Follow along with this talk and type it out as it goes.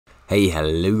Hey,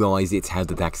 hello guys, it's How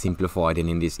to Hack Simplified, and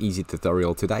in this easy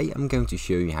tutorial today I'm going to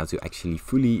show you how to actually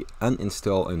fully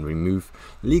uninstall and remove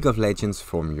League of Legends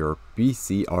from your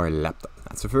PC or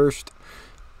laptop. So first,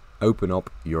 open up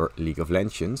your League of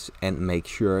Legends and make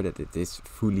sure that it is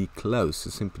fully closed. So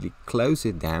simply close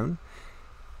it down,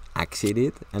 exit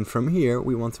it, and from here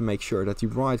we want to make sure that the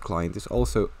Riot client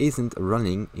isn't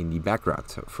running in the background.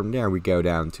 So from there we go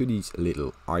down to this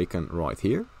little icon right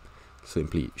here.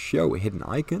 Simply show hidden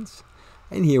icons,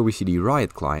 and here we see the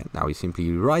Riot client. Now we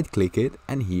simply right click it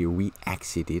and here we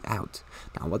exit it out.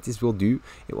 Now what this will do,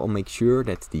 it will make sure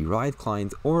that the Riot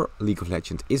client or League of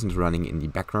Legends isn't running in the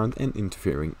background and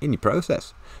interfering in the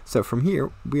process. So from here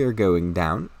we are going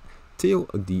down till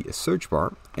the search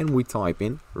bar and we type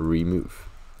in remove.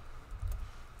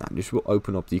 Now this will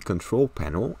open up the control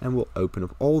panel and will open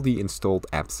up all the installed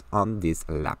apps on this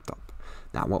laptop.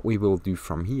 Now what we will do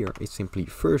from here is simply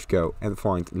first go and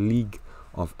find League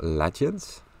of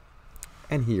Legends,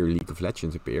 and here League of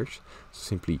Legends appears. So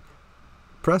simply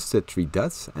press the three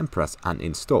dots and press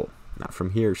uninstall. Now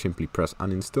from here simply press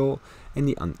uninstall and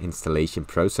the uninstallation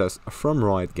process from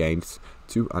Riot Games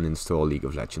to uninstall League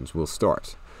of Legends will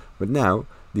start. But now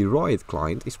the Riot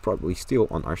client is probably still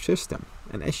on our system,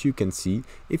 and as you can see,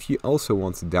 if you also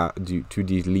want to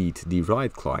delete the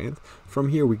Riot client, from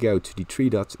here we go to the three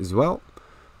dots as well.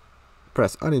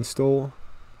 Press uninstall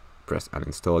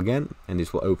again, and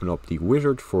this will open up the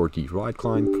wizard for the Riot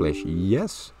client. Press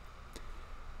yes,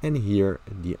 and here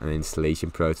the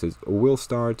uninstallation process will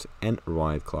start, and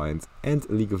Riot client and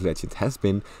League of Legends has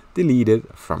been deleted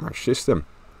from our system.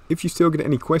 If you still get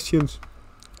any questions,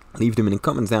 leave them in the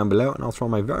comments down below and I'll try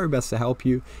my very best to help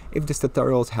you. If this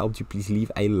tutorial has helped you, please leave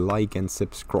a like and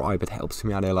subscribe. It helps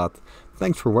me out a lot.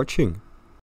 Thanks for watching.